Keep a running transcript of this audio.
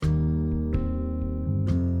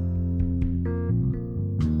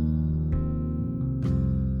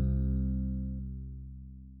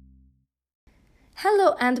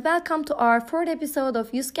Hello and welcome to our fourth episode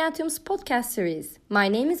of Yuscantium's podcast series. My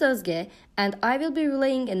name is Özge and I will be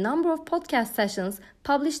relaying a number of podcast sessions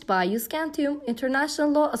published by Yuscantium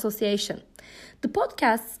International Law Association. The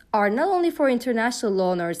podcasts are not only for international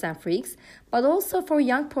law nerds and freaks, but also for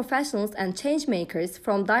young professionals and change makers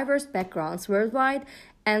from diverse backgrounds worldwide,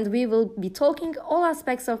 and we will be talking all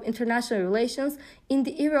aspects of international relations in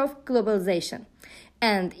the era of globalization.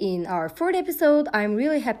 And in our fourth episode, I'm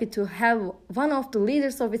really happy to have one of the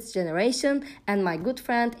leaders of its generation and my good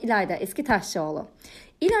friend İlayda Eskitaşçıoğlu.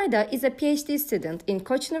 İlayda is a PhD student in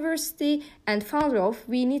Koç University and founder of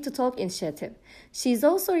We Need to Talk initiative. She is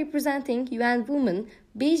also representing UN Women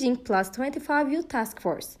Beijing Plus 25 Youth Task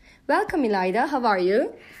Force. Welcome, İlayda. How are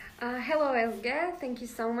you? Hello, Özge. Thank you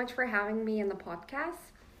so much for having me in the podcast.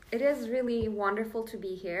 It is really wonderful to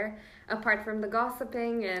be here. Apart from the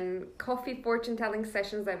gossiping and coffee fortune-telling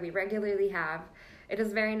sessions that we regularly have, it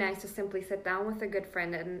is very nice to simply sit down with a good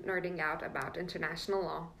friend and nerding out about international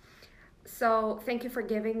law. So thank you for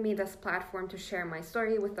giving me this platform to share my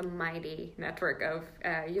story with the mighty network of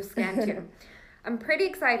Yuscantium. I'm pretty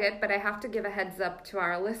excited, but I have to give a heads up to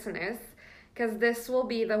our listeners because this will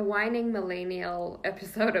be the whining millennial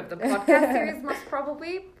episode of the podcast series, most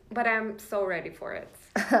probably, but I'm so ready for it.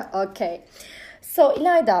 Okay. So,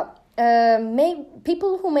 İlayda,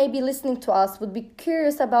 people who may be listening to us would be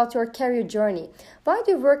curious about your career journey. Why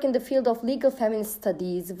do you work in the field of legal feminist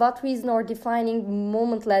studies? What reason or defining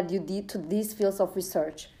moment led you to these fields of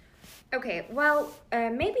research? Okay, well,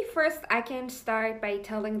 maybe first I can start by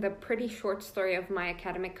telling the pretty short story of my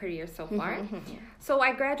academic career so far. So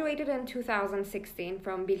I graduated in 2016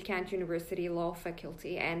 from Bilkent University Law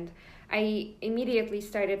Faculty, and I immediately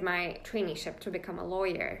started my traineeship to become a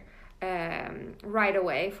lawyer right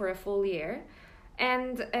away for a full year.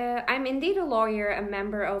 And I'm indeed a lawyer, a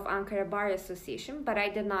member of Ankara Bar Association, but I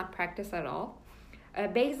did not practice at all.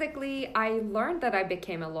 Basically, I learned that I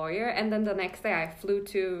became a lawyer, and then the next day I flew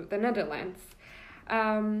to the Netherlands.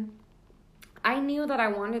 I knew that I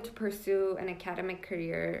wanted to pursue an academic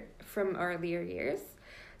career from earlier years.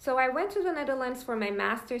 So I went to the Netherlands for my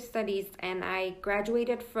master's studies, and I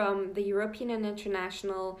graduated from the European and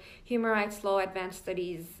International Human Rights Law Advanced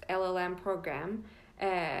Studies LLM program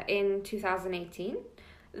in 2018.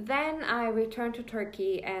 Then I returned to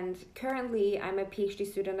Turkey, and currently I'm a PhD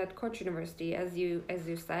student at Koç University, as you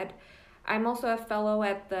said. I'm also a fellow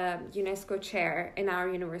at the UNESCO chair in our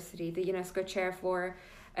university, the UNESCO chair for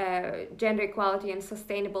gender equality and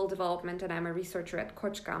sustainable development, and I'm a researcher at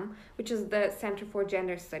Koçkam, which is the Center for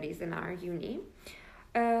Gender Studies in our uni.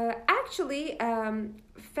 Actually,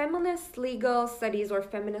 feminist legal studies or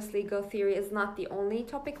feminist legal theory is not the only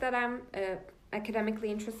topic that I'm academically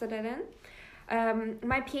interested in.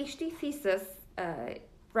 My PhD thesis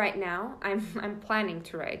right now, I'm planning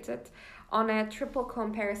to write it on a triple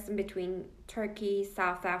comparison between Turkey,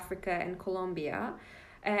 South Africa, and Colombia.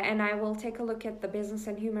 And I will take a look at the business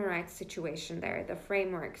and human rights situation there, the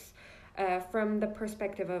frameworks, from the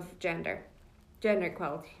perspective of gender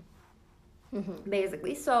equality,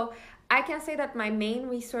 basically. So I can say that my main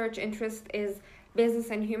research interest is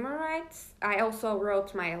business and human rights. I also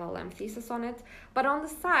wrote my LLM thesis on it. But on the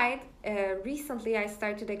side, recently I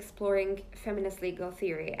started exploring feminist legal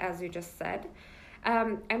theory, as you just said.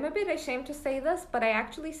 I'm a bit ashamed to say this, but I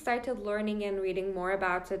actually started learning and reading more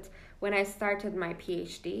about it when I started my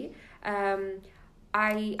PhD.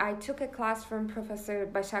 I took a class from Professor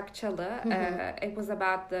Başak Çalı. It was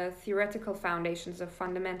about the theoretical foundations of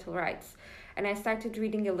fundamental rights. And I started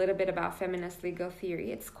reading a little bit about feminist legal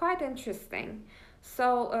theory. It's quite interesting.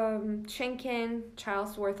 So Schenken,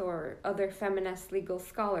 Charlesworth, or other feminist legal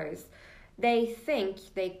scholars,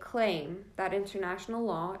 they claim that international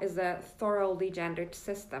law is a thoroughly gendered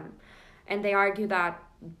system. And they argue that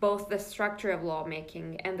both the structure of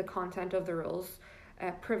lawmaking and the content of the rules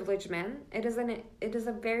privilege men. It is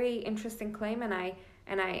a very interesting claim, and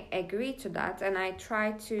I agree to that, and I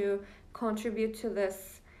try to contribute to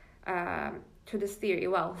this theory.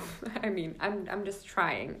 Well, I mean, I'm just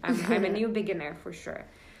trying. I'm a new beginner for sure,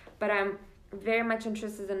 but I'm very much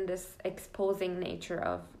interested in this exposing nature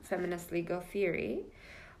of feminist legal theory.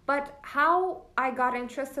 But how I got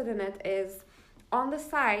interested in it is, on the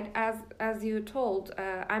side, as you told,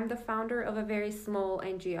 I'm the founder of a very small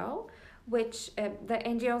NGO, which the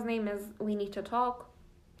NGO's name is We Need to Talk.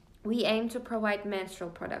 We aim to provide menstrual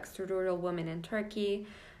products to rural women in Turkey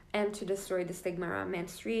and to destroy the stigma around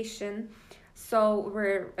menstruation. So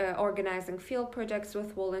we're organizing field projects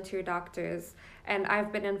with volunteer doctors, and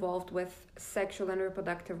I've been involved with sexual and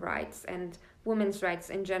reproductive rights and women's rights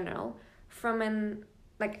in general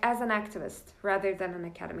as an activist rather than an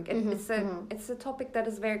academic. It's a topic that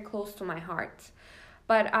is very close to my heart.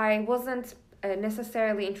 but I wasn't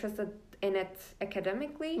necessarily interested in it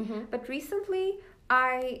academically. But recently,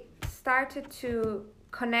 I started to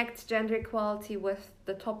connect gender equality with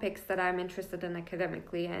the topics that I'm interested in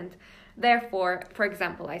academically, and therefore, for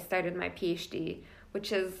example, I started my PhD, which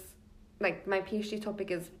is like my PhD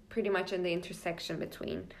topic is pretty much in the intersection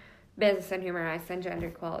between business and human rights and gender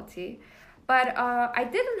equality. But I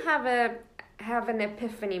didn't have an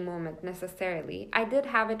epiphany moment necessarily. I did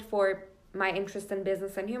have it for my interest in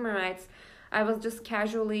business and human rights. I was just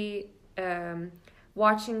casually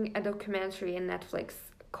watching a documentary in Netflix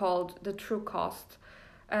called The True Cost,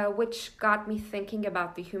 which got me thinking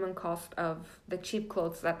about the human cost of the cheap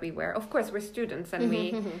clothes that we wear. Of course, we're students and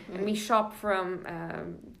we shop from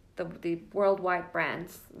the worldwide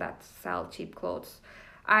brands that sell cheap clothes.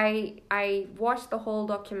 I watched the whole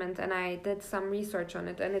document and I did some research on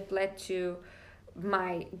it, and it led to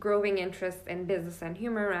my growing interest in business and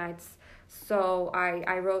human rights. So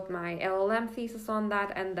I wrote my LLM thesis on that,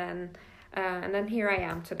 and then here I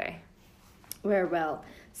am today. Very well.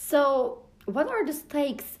 So what are the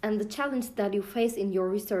stakes and the challenges that you face in your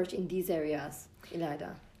research in these areas,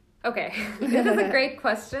 Ilayda? Okay, this is a great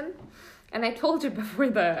question. And I told you before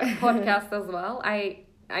the podcast as well. I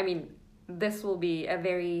mean, this will be a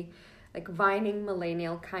very like whining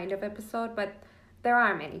millennial kind of episode, but there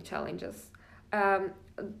are many challenges.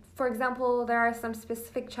 For example, there are some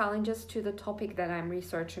specific challenges to the topic that I'm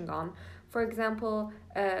researching on. For example,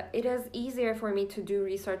 it is easier for me to do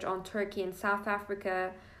research on Turkey and South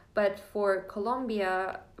Africa, but for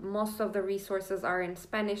Colombia, most of the resources are in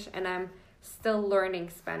Spanish, and I'm still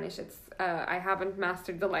learning Spanish. I haven't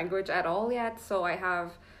mastered the language at all yet, so I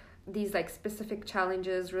have these like specific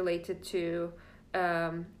challenges related to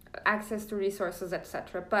access to resources,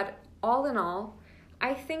 etc. But all in all,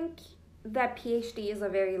 I think that PhD is a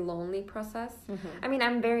very lonely process. I mean,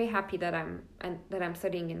 I'm very happy that I'm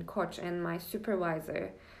studying in Koç, and my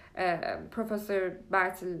supervisor, Professor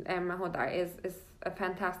Bartel Emre is a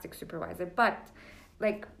fantastic supervisor. But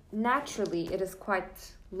like naturally, it is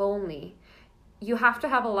quite lonely. You have to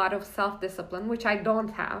have a lot of self-discipline, which I don't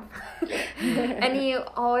have. And you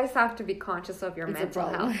always have to be conscious of your mental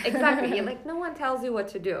health. Exactly. Like no one tells you what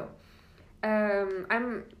to do.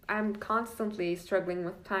 I'm constantly struggling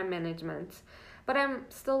with time management, but I'm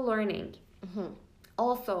still learning.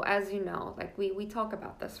 Also, as you know, like we talk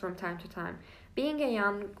about this from time to time, being a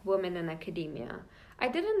young woman in academia, I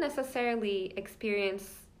didn't necessarily experience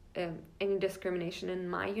any discrimination in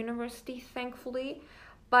my university, thankfully.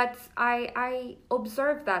 But I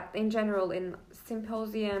observed that in general in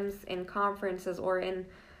symposiums, in conferences, or in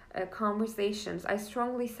conversations. I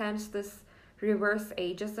strongly sense this reverse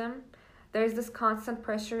ageism. There's this constant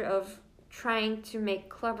pressure of trying to make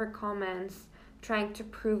clever comments, trying to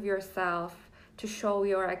prove yourself, to show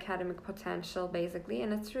your academic potential, basically.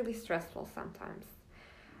 And it's really stressful sometimes.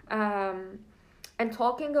 And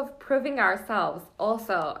talking of proving ourselves,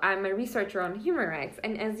 also, I'm a researcher on human rights.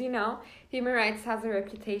 And as you know, human rights has a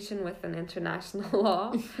reputation within international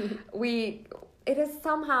law. It is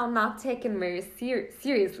somehow not taken very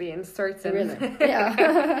seriously in certain... Really?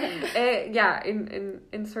 Yeah.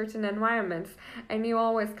 In certain environments. And you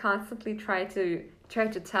always constantly try to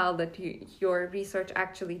tell that your research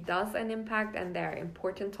actually does an impact and they're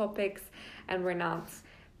important topics, and we're not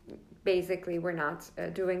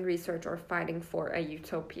doing research or fighting for a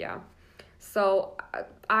utopia. So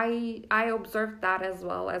I observed that as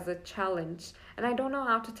well as a challenge, and I don't know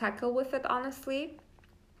how to tackle with it, honestly,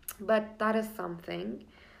 but that is something.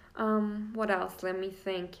 What else? Let me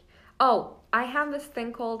think. Oh, I have this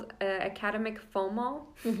thing called academic FOMO.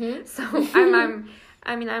 So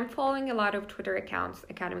I'm following a lot of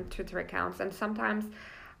academic Twitter accounts, and sometimes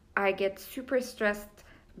I get super stressed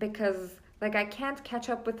because like I can't catch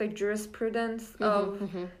up with the jurisprudence of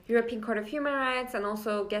European Court of Human Rights, and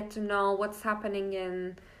also get to know what's happening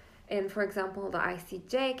in for example, the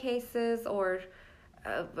ICJ cases, or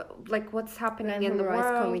like what's happening in the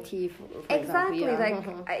world. Committee, for exactly,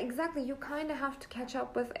 example, yeah. Exactly. You kind of have to catch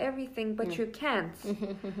up with everything, but you can't.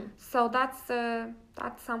 So that's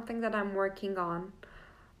something that I'm working on.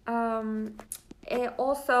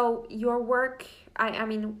 Also, your work. I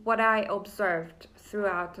mean, what I observed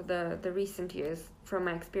throughout the recent years from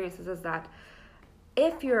my experiences is that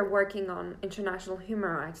if you're working on international human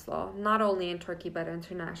rights law, not only in Turkey but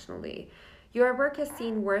internationally, your work is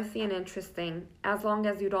seen worthy and interesting as long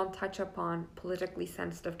as you don't touch upon politically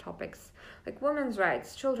sensitive topics like women's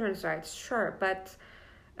rights, children's rights, sure, but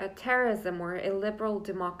terrorism or illiberal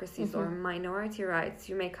democracies or minority rights,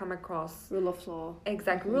 you may come across... Rule of law.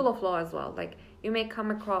 Exactly, rule of law as well. Like, you may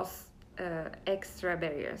come across extra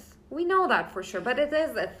barriers. We know that for sure, but it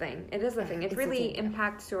is a thing. It is a thing. It It's a really thing, yeah.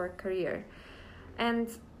 impacts your career. And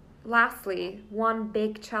lastly, one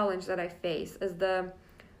big challenge that I face is the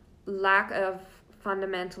lack of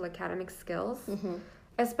fundamental academic skills,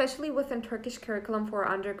 especially within Turkish curriculum for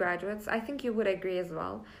undergraduates. I think you would agree as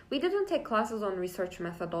well. We didn't take classes on research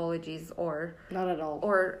methodologies Not at all.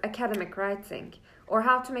 or academic writing or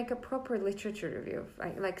how to make a proper literature review,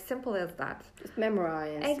 like simple as that. Just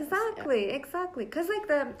memorize. Exactly. Because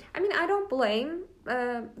I don't blame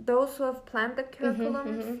those who have planned the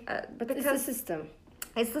curriculums, But because it's a system.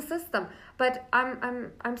 it's the system. But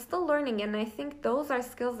I'm still learning, and I think those are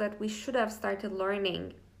skills that we should have started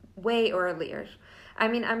learning way earlier.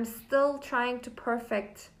 I'm still trying to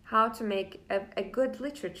perfect how to make a good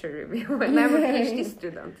literature review when I'm a PhD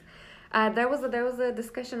student. There was a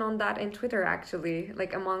discussion on that in Twitter, actually,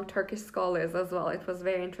 like among Turkish scholars as well. It was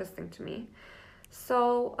very interesting to me.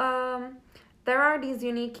 So there are these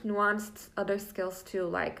unique, nuanced other skills too,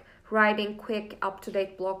 like writing quick,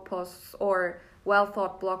 up-to-date blog posts or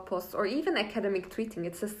well-thought blog posts or even academic tweeting.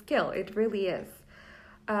 It's a skill. It really is.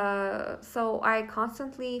 So I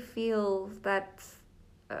constantly feel that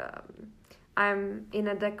I'm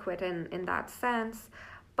inadequate in that sense,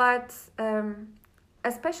 but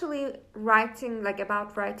especially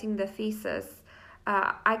about writing the thesis,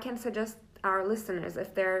 I can suggest our listeners,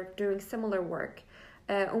 if they're doing similar work,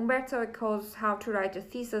 Umberto Eco's How to Write a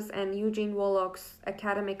Thesis and Eugene Woloch's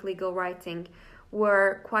Academic Legal Writing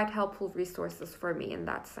were quite helpful resources for me in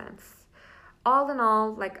that sense. All in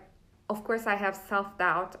all, of course I have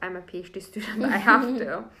self-doubt. I'm a PhD student, I have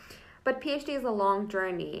to. But PhD is a long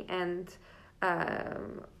journey, and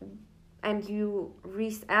you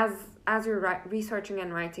as you're researching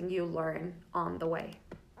and writing, you learn on the way.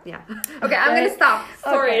 Yeah. Okay, I'm gonna stop.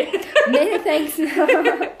 Sorry. Okay. Many thanks.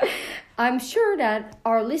 I'm sure that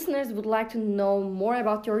our listeners would like to know more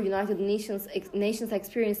about your United Nations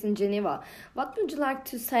experience in Geneva. What would you like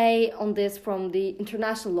to say on this from the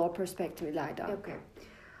international law perspective, Ilayda? Okay.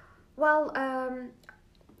 Well,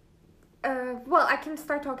 I can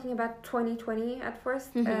start talking about 2020 at first.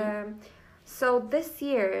 So this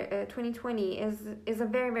year, 2020, is a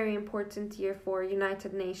very, very important year for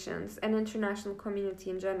United Nations and international community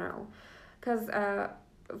in general. Because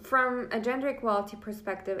from a gender equality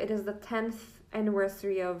perspective, it is the 10th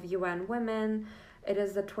anniversary of UN Women. It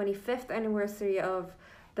is the 25th anniversary of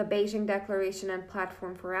the Beijing Declaration and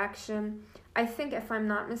Platform for Action. I think, if I'm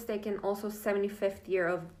not mistaken, also 75th year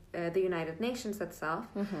of the United Nations itself.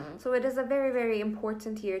 So it is a very, very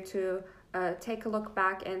important year to take a look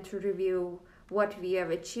back and to review what we have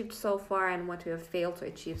achieved so far and what we have failed to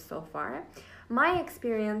achieve so far. My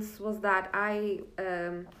experience was that I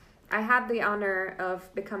had the honor of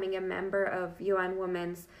becoming a member of UN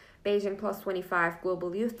Women's Beijing Plus 25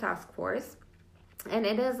 Global Youth Task Force. And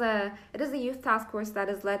it is a youth task force that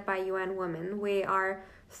is led by UN Women. We are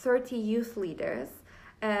 30 youth leaders.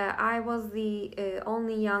 I was the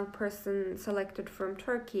only young person selected from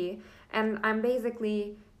Turkey, and I'm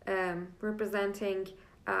basically representing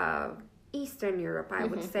Eastern Europe, I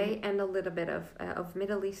would say, and a little bit of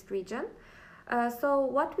Middle East region. So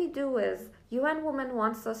what we do is UN Women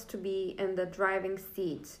wants us to be in the driving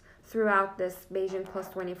seat throughout this Beijing Plus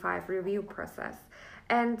 25 review process.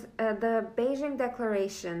 And the Beijing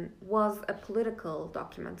Declaration was a political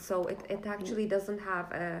document, so it actually doesn't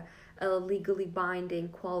have a legally binding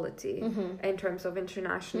quality in terms of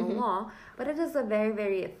international law, but it is a very,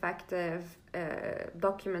 very effective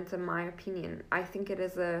document in my opinion. I think it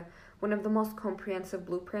is one of the most comprehensive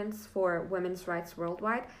blueprints for women's rights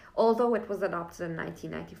worldwide, although it was adopted in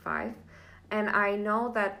 1995. And I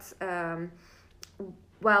know that,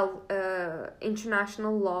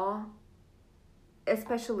 international law,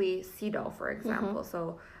 especially CEDAW, for example,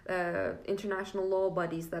 so international law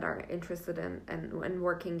bodies that are interested in and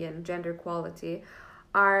working in gender equality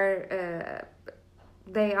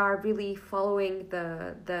they are really following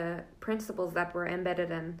the principles that were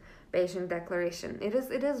embedded in Beijing Declaration.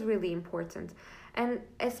 It is really important, and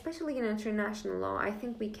especially in international law, I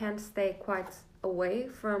think we can stay quite away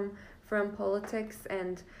from politics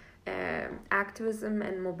and activism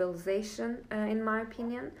and mobilization, in my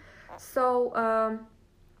opinion. So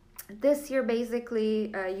this year,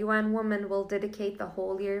 basically, UN Women will dedicate the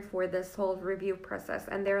whole year for this whole review process,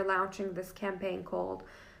 and they're launching this campaign called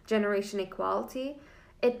Generation Equality.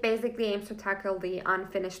 It basically aims to tackle the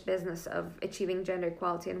unfinished business of achieving gender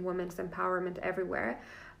equality and women's empowerment everywhere.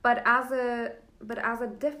 But as a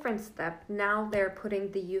different step, now they're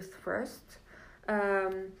putting the youth first,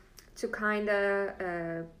 to kind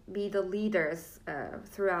of be the leaders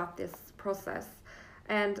throughout this process.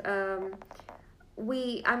 And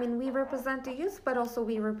we represent the youth, but also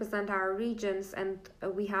we represent our regions, and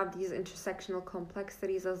we have these intersectional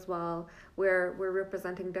complexities as well, where we're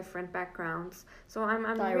representing different backgrounds. So I'm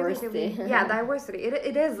diversity. really diversity.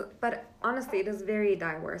 It is, but honestly, it is very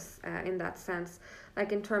diverse in that sense.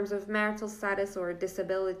 Like in terms of marital status or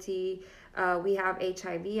disability, we have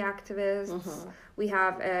HIV activists, we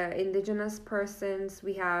have indigenous persons,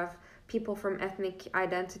 we have people from ethnic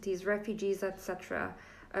identities, refugees, etc.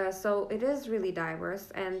 So it is really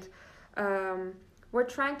diverse, and we're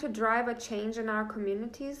trying to drive a change in our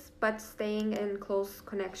communities, but staying in close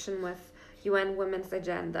connection with UN Women's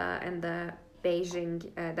Agenda and the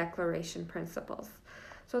Beijing Declaration principles.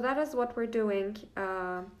 So that is what we're doing.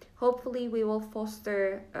 Hopefully we will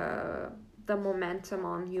foster the momentum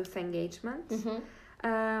on youth engagement.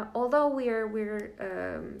 Although we're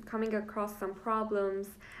coming across some problems,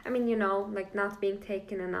 like not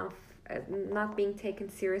being taken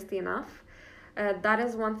seriously enough. That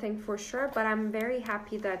is one thing for sure, but I'm very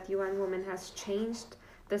happy that UN Women has changed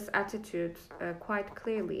this attitude quite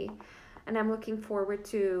clearly, and I'm looking forward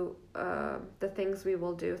to the things we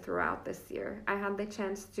will do throughout this year. I had the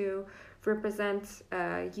chance to represent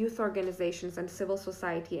youth organizations and civil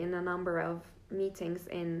society in a number of meetings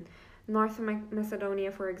in North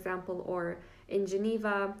Macedonia, for example, or in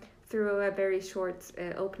Geneva, through a very short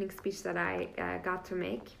opening speech that I got to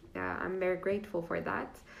make. I'm very grateful for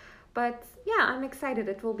that. But yeah, I'm excited.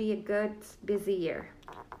 It will be a good, busy year,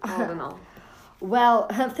 all in all. Well,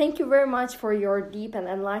 thank you very much for your deep and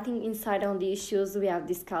enlightening insight on the issues we have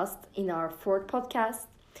discussed in our fourth podcast.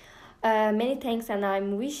 Many thanks, and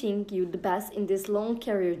I'm wishing you the best in this long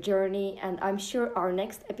career journey, and I'm sure our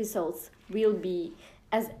next episodes will be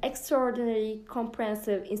as extraordinary,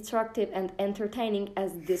 comprehensive, instructive, and entertaining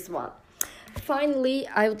as this one. Finally,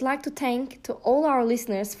 I would like to thank to all our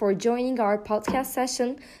listeners for joining our podcast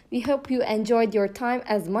session. We hope you enjoyed your time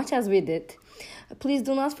as much as we did. Please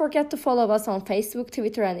do not forget to follow us on Facebook,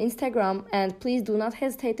 Twitter, and Instagram, and please do not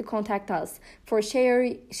hesitate to contact us for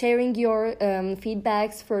sharing your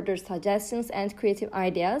feedbacks, further suggestions, and creative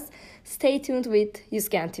ideas. Stay tuned with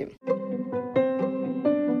YouScan Team.